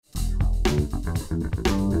Hey,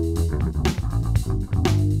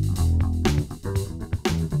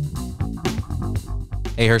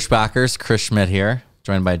 Hirschbachers, Chris Schmidt here,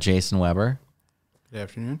 joined by Jason Weber. Good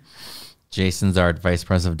afternoon. Jason's our Vice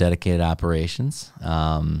President of Dedicated Operations.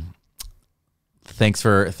 Thanks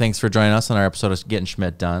for joining us on our episode of Getting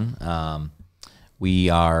Schmidt Done. We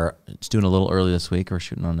are doing a little early this week. We're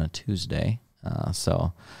shooting on a Tuesday,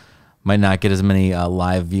 so might not get as many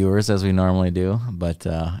live viewers as we normally do, but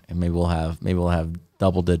maybe we'll have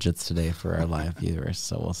double digits today for our live viewers.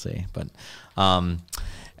 So we'll see. But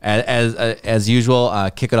as usual,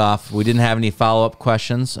 kick it off. We didn't have any follow-up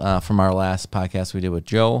questions from our last podcast we did with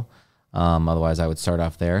Joe. Otherwise, I would start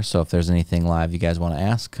off there. So if there's anything live you guys want to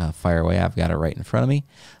ask, fire away. I've got it right in front of me.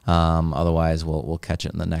 Otherwise, we'll catch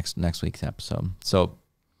it in the next week's episode. So,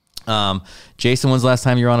 Jason, when's the last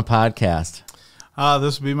time you were on a podcast?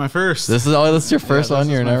 This will be my first. This is your first one.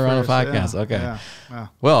 You're never on a podcast. Yeah, Okay. Yeah.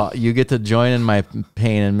 Well, you get to join in my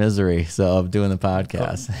pain and misery of doing the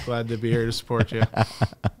podcast. Oh, glad to be here to support you.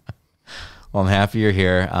 Well, I'm happy you're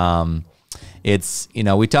here. It's,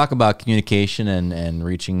 we talk about communication and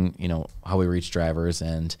reaching, how we reach drivers,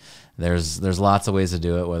 and there's lots of ways to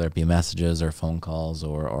do it, whether it be messages or phone calls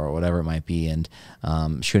or whatever it might be. And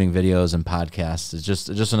shooting videos and podcasts is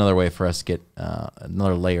just another way for us to get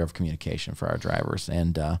another layer of communication for our drivers.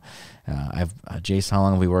 And Jason, how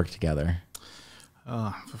long have we worked together?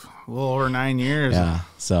 A little over 9 years. Yeah.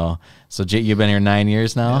 So you've been here 9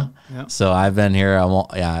 years now. Yeah. So I've been here.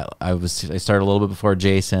 I started a little bit before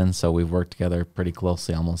Jason. So we've worked together pretty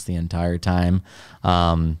closely almost the entire time.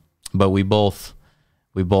 But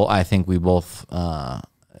I think we both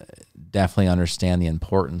definitely understand the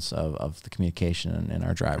importance of the communication in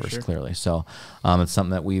our drivers. Sure. Clearly. So it's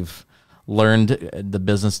something that we've learned the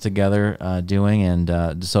business together doing.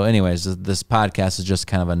 And so anyways, this podcast is just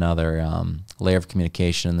kind of another layer of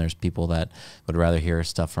communication. There's people that would rather hear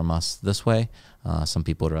stuff from us this way. Some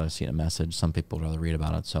people would rather see a message. Some people would rather read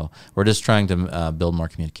about it. So we're just trying to build more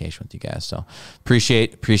communication with you guys. So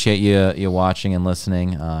appreciate you watching and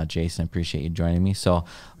listening. Jason, appreciate you joining me. So I'll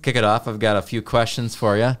kick it off. I've got a few questions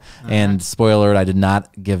for you. And spoiler alert, I did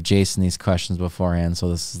not give Jason these questions beforehand. So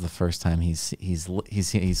this is the first time he's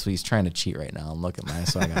trying to cheat right now and look at mine.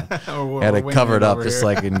 So I had to cover it up just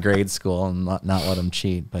like in grade school and not let him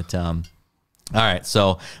cheat. But all right,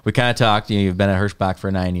 so we kind of talked. You've been at Hirschbach for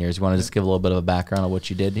 9 years. You want to just give a little bit of a background of what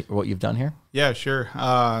you did, what you've done here? Yeah, sure.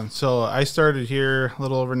 So I started here a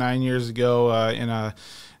little over 9 years ago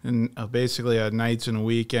in basically a nights and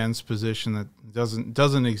weekends position that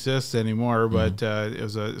doesn't exist anymore. But it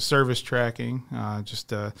was a service tracking,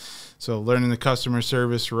 so learning the customer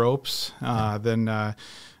service ropes. Then.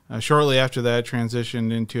 Shortly after that,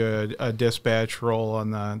 transitioned into a dispatch role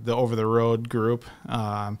on the over-the-road group.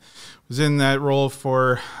 Was in that role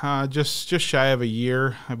for just shy of a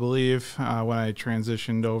year, I believe, when I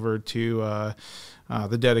transitioned over to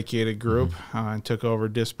the dedicated group and took over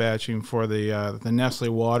dispatching for the Nestle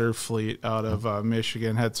water fleet out of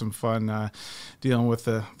Michigan. Had some fun dealing with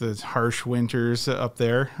the harsh winters up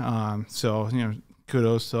there.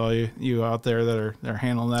 Kudos to all you out there that are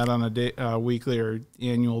handling that on a weekly or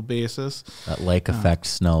annual basis. That lake effect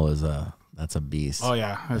snow that's a beast. Oh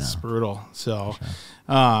yeah, it's brutal. So,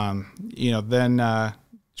 sure. Then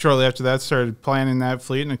shortly after that, started planning that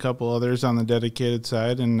fleet and a couple others on the dedicated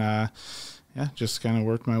side, and just kind of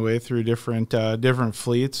worked my way through different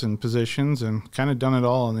fleets and positions, and kind of done it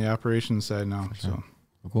all on the operations side now. Sure.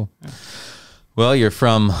 So cool. Yeah. Well, you're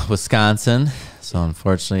from Wisconsin, so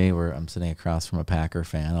unfortunately, I'm sitting across from a Packer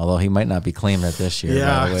fan. Although he might not be claiming it this year.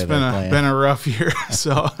 Yeah, it's been a rough year,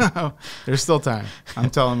 so there's still time. I'm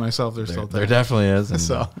telling myself there's still time. There definitely is. And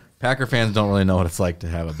so Packer fans don't really know what it's like to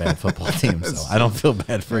have a bad football team, so I don't feel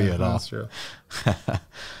bad for you at all. That's true. All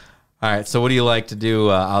right, so what do you like to do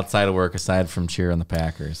outside of work aside from cheering the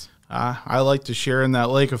Packers? I like to share in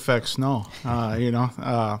that lake effect snow.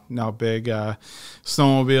 Now big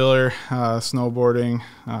snowmobiler, snowboarding.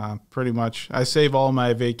 Pretty much, I save all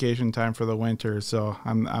my vacation time for the winter, so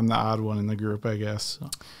I'm the odd one in the group, I guess. So.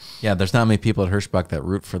 Yeah, there's not many people at Hirschbach that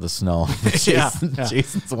root for the snow.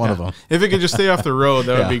 Jason's one of them. If it could just stay off the road,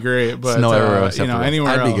 that would be great. But snow everywhere,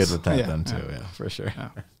 anywhere else, I'd be good with that then too. Yeah, for sure.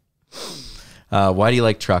 Yeah. Why do you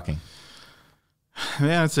like trucking?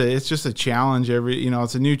 Man, it's just a challenge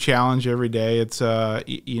it's a new challenge every day. It's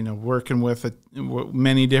working with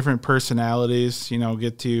many different personalities.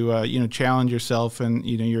 Get to challenge yourself and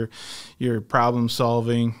your problem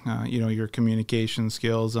solving. Your communication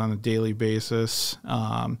skills on a daily basis.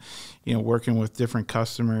 Working with different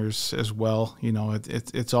customers as well.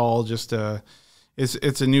 It's all just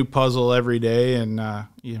it's a new puzzle every day, and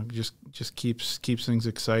you know, just keeps things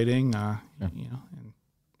exciting. You know,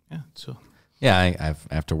 and so. Yeah,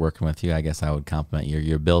 after working with you, I guess I would compliment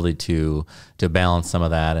your ability to balance some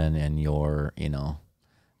of that and your, you know,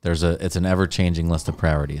 it's an ever changing list of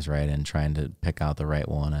priorities, right? And trying to pick out the right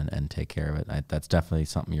one and take care of it. That's definitely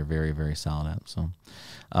something you're very, very solid at. So,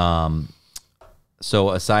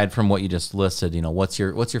 so aside from what you just listed, you know, what's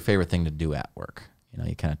your favorite thing to do at work? You know,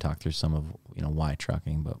 you kind of talked through some of, you know, why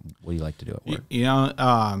trucking, but what do you like to do at work? You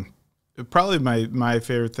know, probably my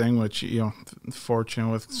favorite thing, which, you know,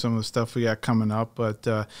 fortunate with some of the stuff we got coming up, but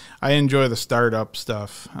I enjoy the startup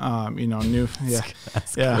stuff. You know, new,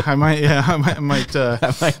 I might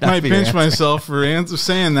pinch myself for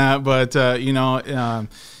saying that, but you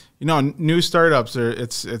know, new startups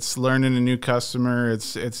it's learning a new customer,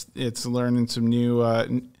 it's learning some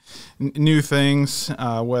new things,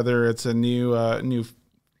 whether it's a new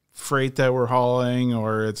freight that we're hauling,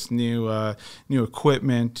 or it's new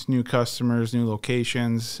equipment, new customers, new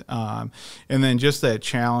locations, and then just that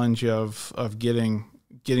challenge of getting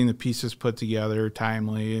the pieces put together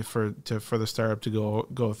timely for the startup to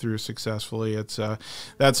go through successfully. It's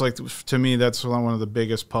that's like, to me, that's one of the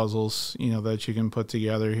biggest puzzles, you know, that you can put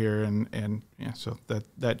together here, and yeah, so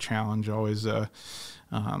that challenge always you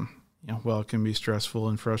know, while it can be stressful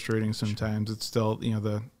and frustrating sometimes, it's still, you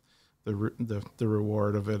know, the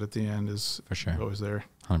reward of it at the end is for sure always there.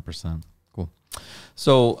 100%. Cool.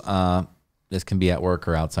 So this can be at work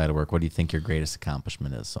or outside of work. What do you think your greatest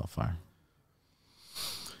accomplishment is so far?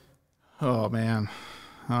 Oh man.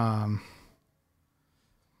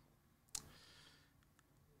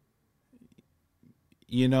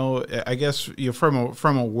 You know, I guess, you know,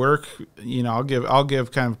 from a work, you know, I'll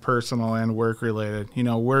give kind of personal and work related. You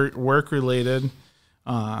know, work related,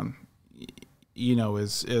 you know,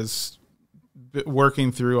 is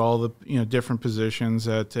working through all the, you know, different positions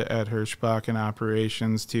at Hirschbach and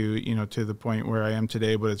operations to, you know, to the point where I am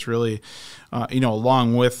today. But it's really, you know,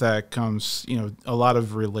 along with that comes, you know, a lot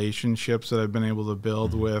of relationships that I've been able to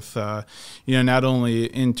build with, you know, not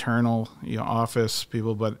only internal, you know, office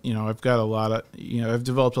people, but, you know, I've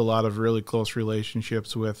developed a lot of really close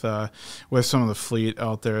relationships with some of the fleet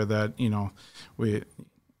out there that, you know,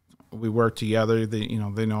 we work together. They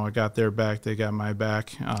know I got their back, they got my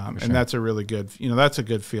back, and that's a really good, you know, that's a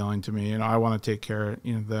good feeling to me. You know, I want to take care of,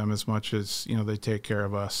 you know, them as much as, you know, they take care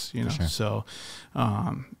of us. You know, so,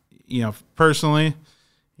 you know, personally,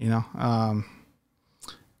 you know,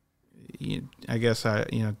 I guess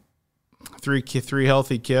you know, three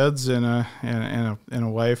healthy kids and a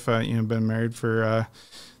wife. You know, been married for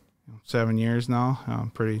 7 years now.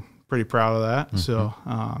 I'm pretty proud of that. Mm-hmm. So.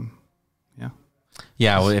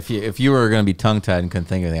 Yeah, well, if you were going to be tongue-tied and couldn't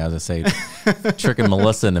think of anything, I was going to say tricking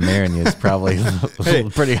Melissa into marrying you is probably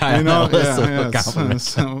pretty high on the list of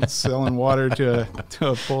compliments. Selling water to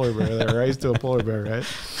a polar bear, that rice to a polar bear, right?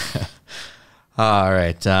 All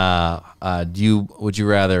right. Would you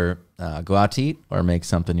rather go out to eat or make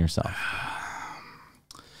something yourself?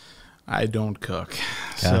 I don't cook,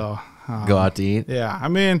 okay. So... go out to eat? Yeah. I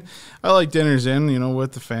mean, I like dinners in, you know,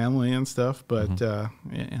 with the family and stuff, but,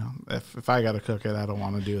 you know, if I got to cook it, I don't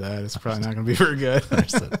want to do that. It's probably not going to be very good.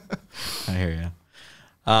 I hear you.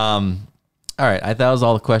 All right. That was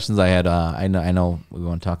all the questions I had. I know we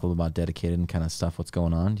want to talk a little about dedicated and kind of stuff, what's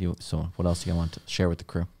going on. So what else do you want to share with the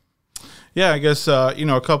crew? Yeah, I guess, you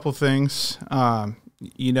know, a couple things.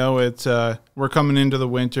 You know, it's, we're coming into the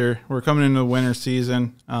winter. We're coming into the winter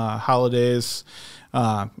season, holidays.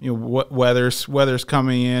 You know, weather's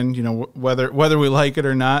coming in, you know, whether we like it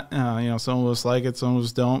or not, you know, some of us like it, some of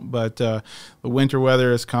us don't, but, the winter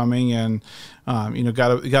weather is coming, and, you know,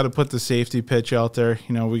 got to put the safety pitch out there.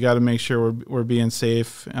 You know, we got to make sure we're being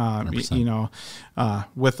safe, you know,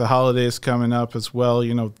 with the holidays coming up as well,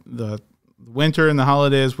 you know, the winter and the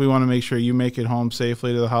holidays, we want to make sure you make it home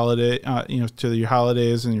safely to the holiday, you know, to your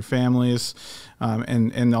holidays and your families,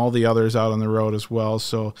 and all the others out on the road as well.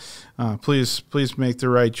 So please make the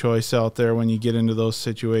right choice out there when you get into those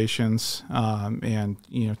situations, and,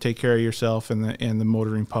 you know, take care of yourself and the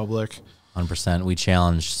motoring public. 100%. We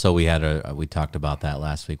challenged. So we talked about that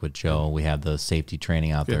last week with Joe. We have the safety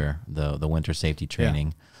training out there, the winter safety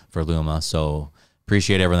training for Luma. So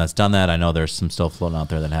appreciate everyone that's done that. I know there's some still floating out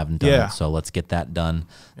there that haven't done it. So let's get that done.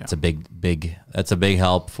 Yeah. It's a big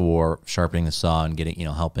help for sharpening the saw and getting, you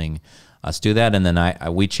know, helping us do that. And then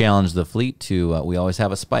we challenged the fleet to, we always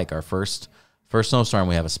have a spike. Our first snowstorm,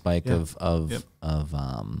 we have a spike of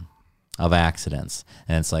accidents.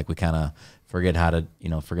 And it's like, we kind of forget how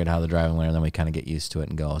the driving learn, and then we kind of get used to it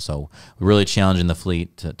and go. So we're really challenging the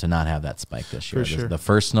fleet to not have that spike this year. For sure. The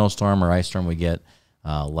first snowstorm or ice storm we get,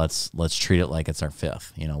 let's treat it like it's our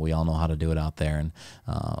fifth. You know, we all know how to do it out there, and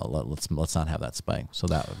let's not have that spike. So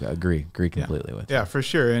that agree completely with. Yeah, for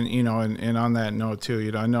sure. And you know, and on that note too,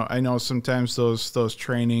 you know, I know sometimes those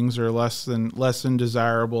trainings are less than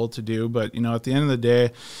desirable to do, but you know, at the end of the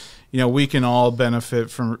day, you know, we can all benefit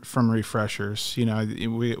from refreshers. You know,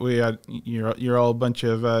 we had, you're all a bunch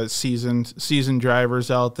of seasoned drivers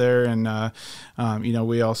out there, and you know,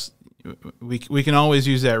 we can always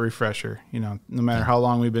use that refresher. You know, no matter how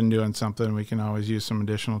long we've been doing something, we can always use some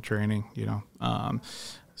additional training. You know,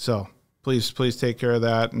 so please take care of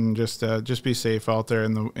that, and just be safe out there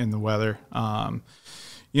in the weather.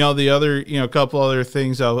 You know, the other, you know, a couple other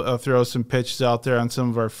things, I'll throw some pitches out there on some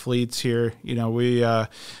of our fleets here. You know, we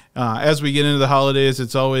as we get into the holidays,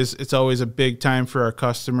 it's always a big time for our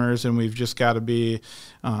customers, and we've just got to be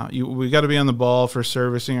we got to be on the ball for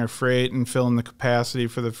servicing our freight and filling the capacity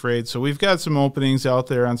for the freight. So we've got some openings out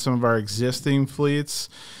there on some of our existing fleets.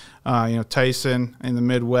 You know, Tyson in the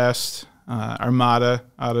Midwest, Armada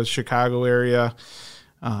out of Chicago area.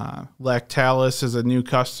 Lactalis is a new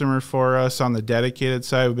customer for us on the dedicated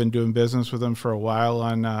side. We've been doing business with them for a while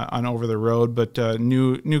on over the road, but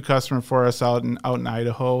new customer for us out in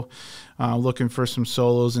Idaho. Looking for some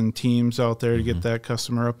solos and teams out there to get that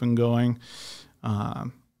customer up and going.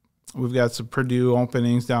 We've got some Purdue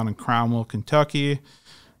openings down in Cromwell, Kentucky.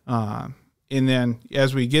 And then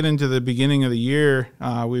as we get into the beginning of the year,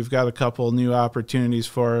 we've got a couple new opportunities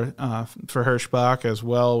for Hirschbach as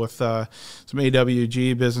well, with some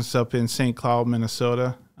AWG business up in St. Cloud,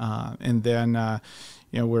 Minnesota. And then,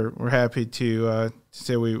 you know, we're happy to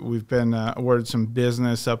say we've been awarded some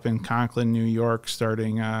business up in Conklin, New York,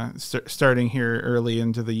 starting here early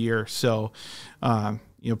into the year. So,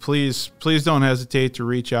 you know, please don't hesitate to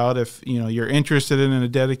reach out if, you know, you're interested in a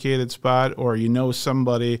dedicated spot, or you know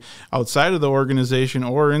somebody outside of the organization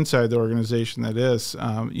or inside the organization that is.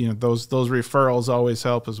 You know, those referrals always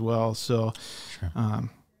help as well. So, sure.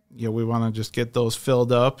 You know, we want to just get those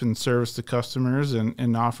filled up and service the customers,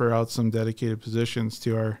 and offer out some dedicated positions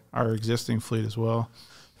to our existing fleet as well.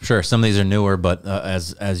 Sure, some of these are newer, but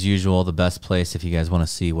as usual, the best place if you guys want to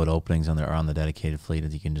see what openings are on the dedicated fleet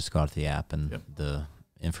is you can just go out to the app, and the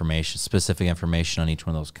specific information on each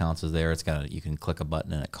one of those counts is there. You can click a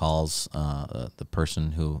button and it calls the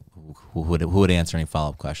person who would answer any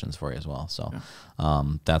follow-up questions for you as well. So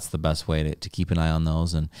that's the best way to keep an eye on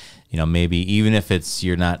those. And you know, maybe even if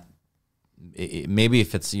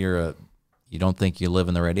you don't think you live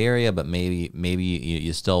in the right area, but maybe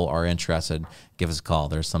you still are interested, give us a call.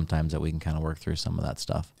 There's sometimes that we can kind of work through some of that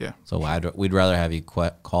stuff. Yeah. So we'd rather have you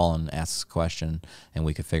call and ask a question, and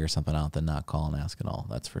we could figure something out, than not call and ask at all.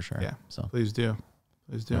 That's for sure. Yeah. So please do.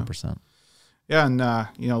 100%. Yeah, and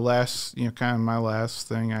you know, kind of my last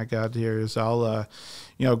thing I got here is I'll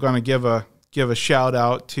going to give a shout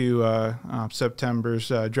out to September's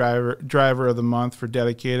driver of the month for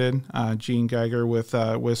dedicated, Gene Geiger with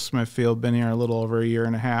Smithfield. Been here a little over a year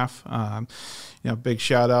and a half. You know, big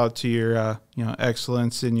shout out to your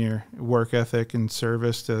excellence in your work ethic and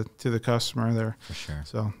service to the customer there. For sure.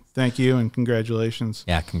 So thank you and congratulations.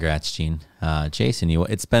 Yeah, congrats, Gene. Jason,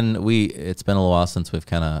 it's been a little while since we've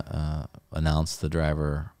kind of announced the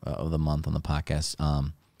driver of the month on the podcast.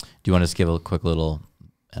 Do you want to just give a quick little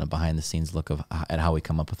behind the scenes look at how we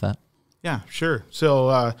come up with that? Yeah, sure.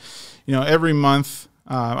 So, you know, every month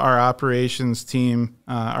our operations teams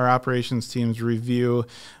review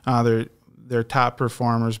their top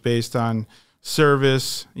performers based on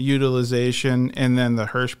service, utilization, and then the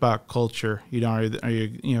Hirschbach culture. You know, are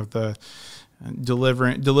you the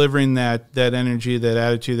delivering that energy, that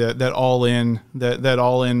attitude, that all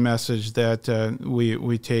in message that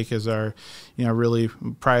we take as our, you know, really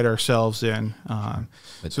pride ourselves in.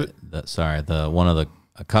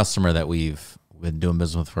 A customer that we've been doing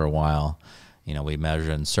business with for a while, you know, we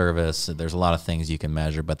measure in service. There's a lot of things you can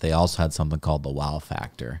measure, but they also had something called the wow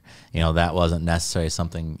factor. You know, that wasn't necessarily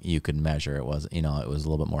something you could measure. It was, you know, it was a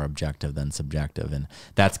little bit more objective than subjective, and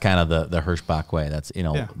that's kind of the Hirschbach way. That's, you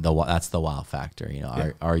know, that's the wow factor. You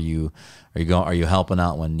know, are you helping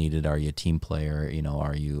out when needed? Are you a team player? You know,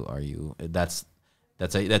 are you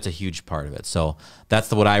that's a huge part of it. So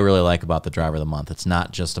that's what I really like about the driver of the month. It's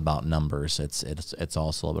not just about numbers. It's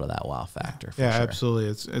also a little bit of that wow factor. Yeah, sure. Absolutely.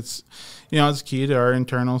 It's you know, it's key to our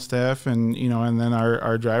internal staff, and you know, and then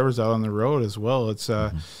our drivers out on the road as well. It's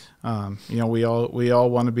you know, we all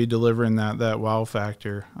want to be delivering that wow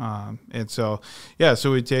factor. And so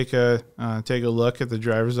so we take a look at the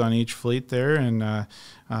drivers on each fleet there, and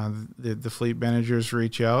the fleet managers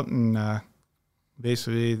reach out, and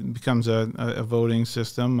basically it becomes a voting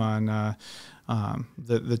system on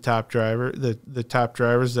the top top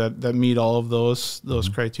drivers that meet all of those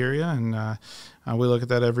criteria, and we look at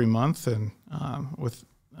that every month, and with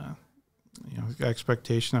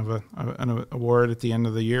expectation of an award at the end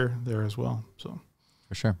of the year there as well. So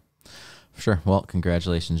for sure. Well,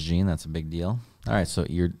 congratulations, Gene. That's a big deal. All right, so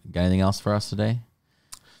you got anything else for us today?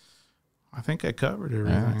 I think I covered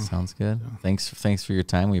everything. All right, sounds good. Yeah. Thanks for your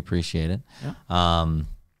time. We appreciate it. Yeah.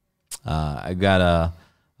 I got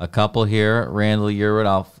a couple here. Randall Yearwood,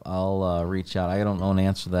 I'll reach out. I don't know an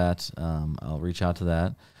answer to that. I'll reach out to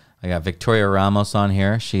that. I got Victoria Ramos on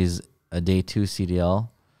here. She's a day 2 CDL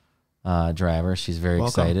driver. She's very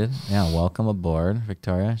excited. Yeah, welcome aboard,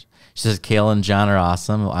 Victoria. She says Kayla and John are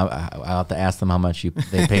awesome. I'll have to ask them how much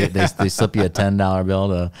they pay. They slip you a $10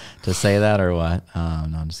 bill to say that, or what? No,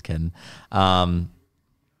 I'm just kidding.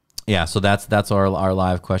 Yeah, so that's our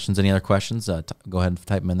live questions. Any other questions? Go ahead and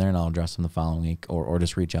type them in there, and I'll address them the following week, or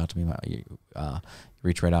just reach out to me.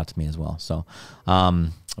 Reach right out to me as well. So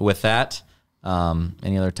with that,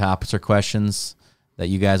 any other topics or questions that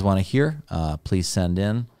you guys want to hear, please send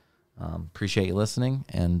in. Appreciate you listening,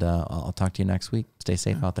 and I'll talk to you next week. Stay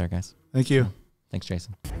safe out there, guys. Thank you. Thanks,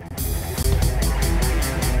 Jason.